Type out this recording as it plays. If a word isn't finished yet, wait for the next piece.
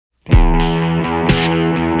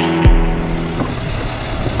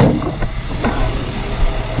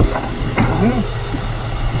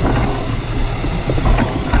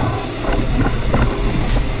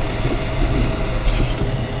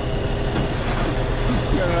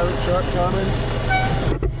truck coming?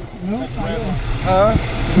 Nope, huh?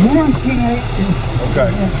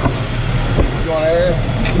 Okay. You want air?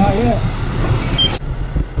 Not yet.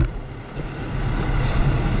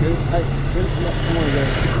 Good. Hey, good. Come on,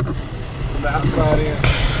 guys. From the outside in.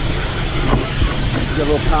 Got a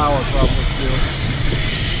little power problem still.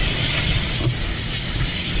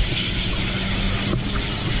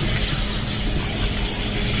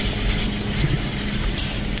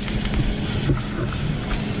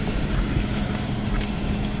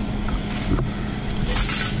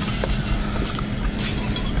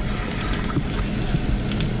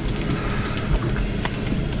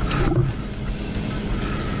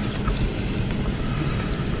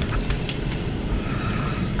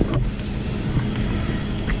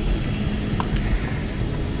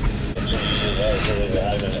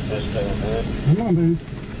 Come on, dude.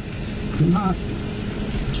 Come on.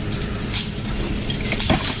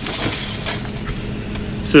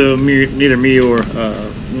 So neither me or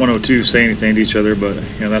 102 say anything to each other, but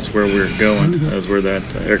you know that's where we're going. That's where that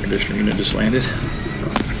air conditioner unit just landed.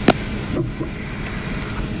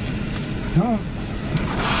 Come on.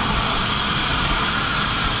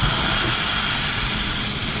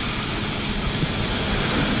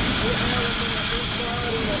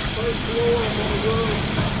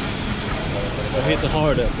 I hit the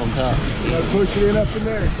hard up on top. You gotta push it in up in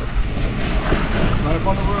there. Right up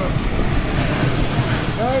on the roof.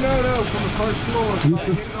 No, from the first floor. Try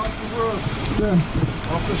to hit it off the roof.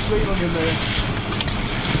 Yeah. Off the ceiling in there.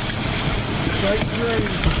 Straight through.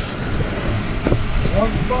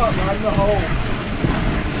 One spot right in the hole.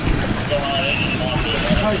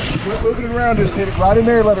 Hey, quit moving it around, just hit it right in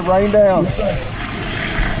there, let it rain down.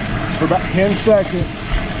 For about 10 seconds.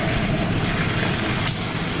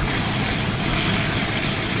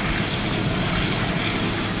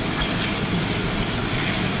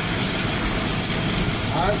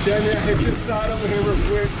 Alright, Jamie, I hit this side over here real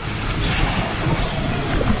quick.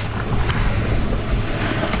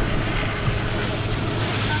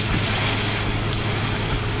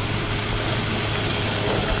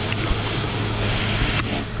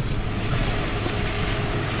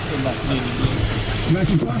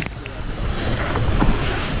 Making fun.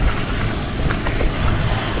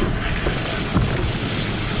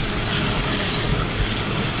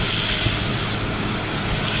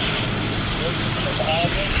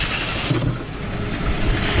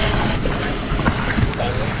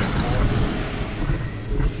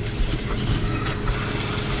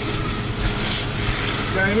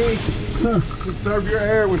 Jamie, conserve your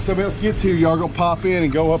air. When somebody else gets here, y'all gonna pop in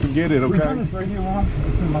and go up and get it, okay? It's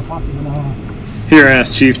in my pocket. Here I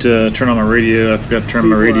asked Chief to turn on my radio. I forgot to turn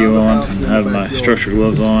my radio on and have my structured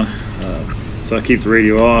gloves on. So I keep the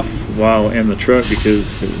radio off while in the truck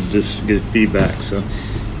because it would just get feedback. So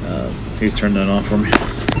he's turned that on for me.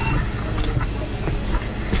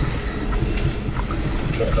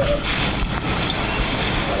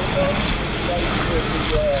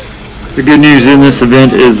 The good news in this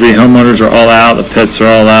event is the homeowners are all out, the pets are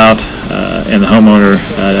all out, and the homeowner,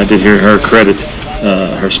 I did hear her credit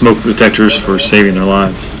her smoke detectors for saving their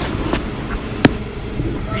lives.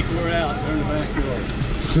 People are out. They're in the backyard.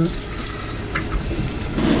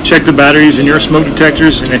 Check the batteries in your smoke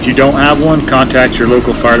detectors, and if you don't have one, contact your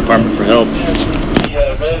local fire department for help.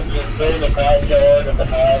 Yeah, they're in the backyard of the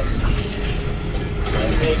house.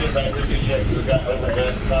 We got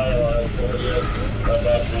overhead fire lines for you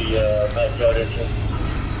about the backyard entrance.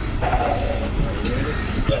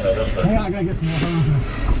 Hey, I gotta get some more.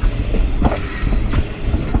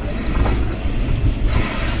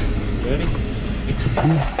 Ready?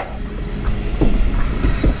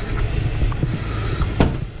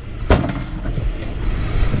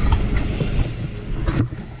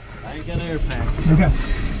 I ain't got an air pack. Okay.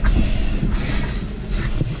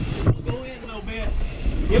 Go in a little bit.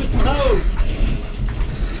 Give it some hose.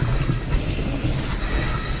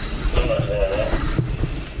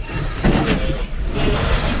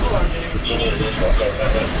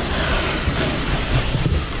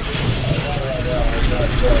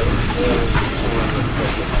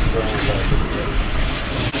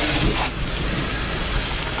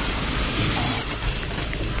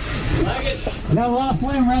 I got a lot of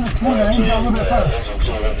flame around this corner. I need to go a little bit further.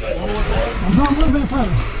 I'm going a little bit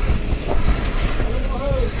further.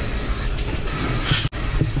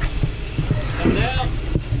 Come down.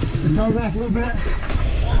 Go back a little bit.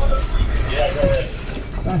 Yeah, go ahead.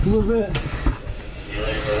 Back a little bit. You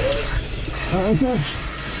ready for water? Okay.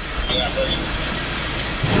 Yeah, buddy.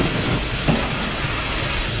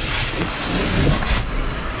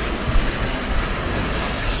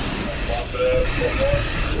 Pop it up, one more.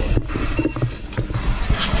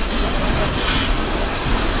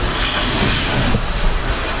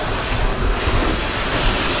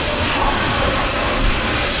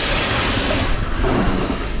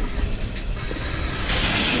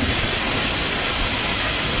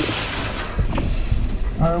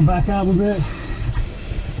 Alright, we'll back out a little bit.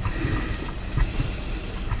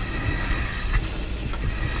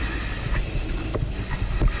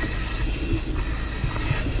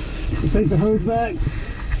 We'll take the hose back.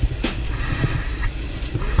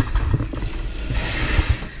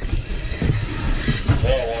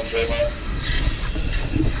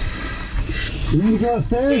 You ready to go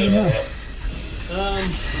upstairs or no?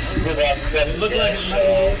 It looked like it might be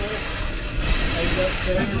over. Maybe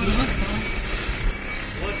upstairs.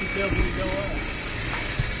 Watch yourself when you go up.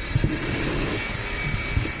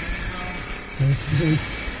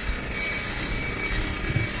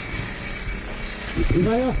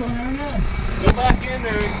 Anybody else on there yet? Go back in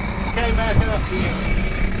there and came back up again.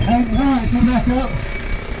 Hey, alright, come back up.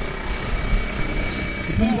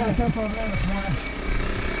 Come back up over there this morning.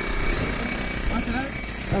 What's that?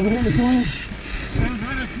 Over here in the corner. It was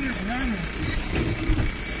right up here behind me.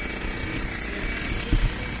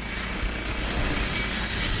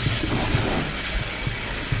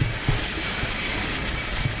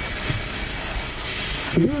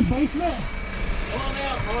 Is there a basement? Come on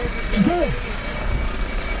out, boys.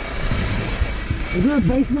 Is there a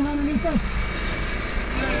basement underneath us?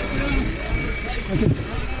 Okay.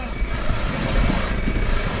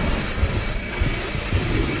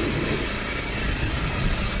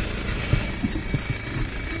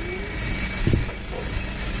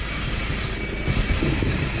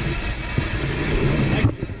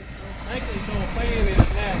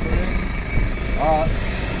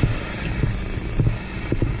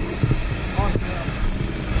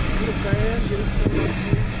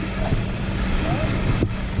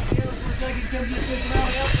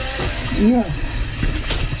 Yeah.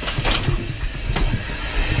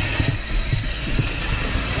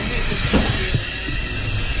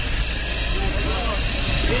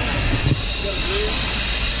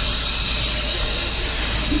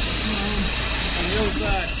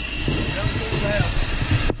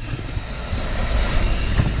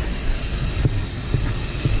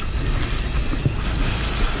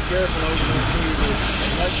 Careful over there, too.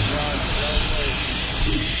 Like the wrong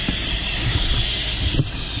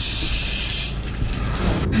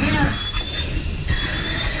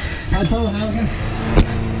I told Halligan.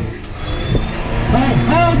 Hey,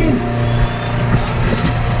 Halligan!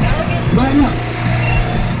 Right now.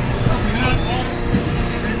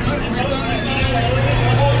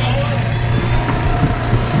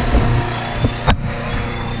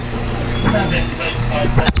 Halligan, right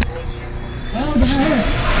here.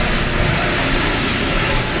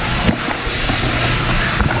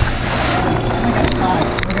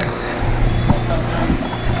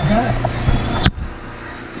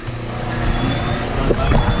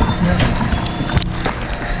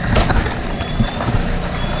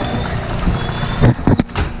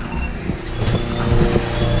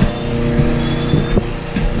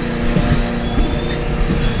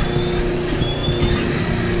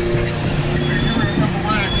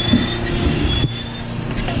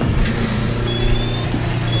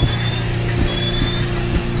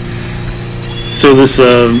 So this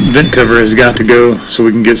vent cover has got to go so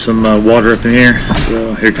we can get some water up in here.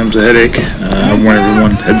 So here comes a headache. I want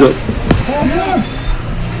everyone heads up.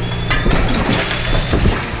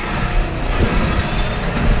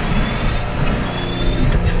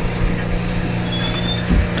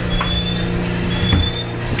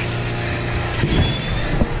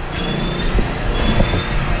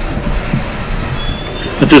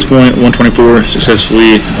 At this point, 124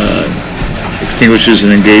 successfully extinguishes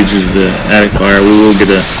and engages the attic fire. We will get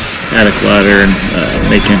an attic ladder and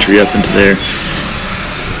make entry up into there.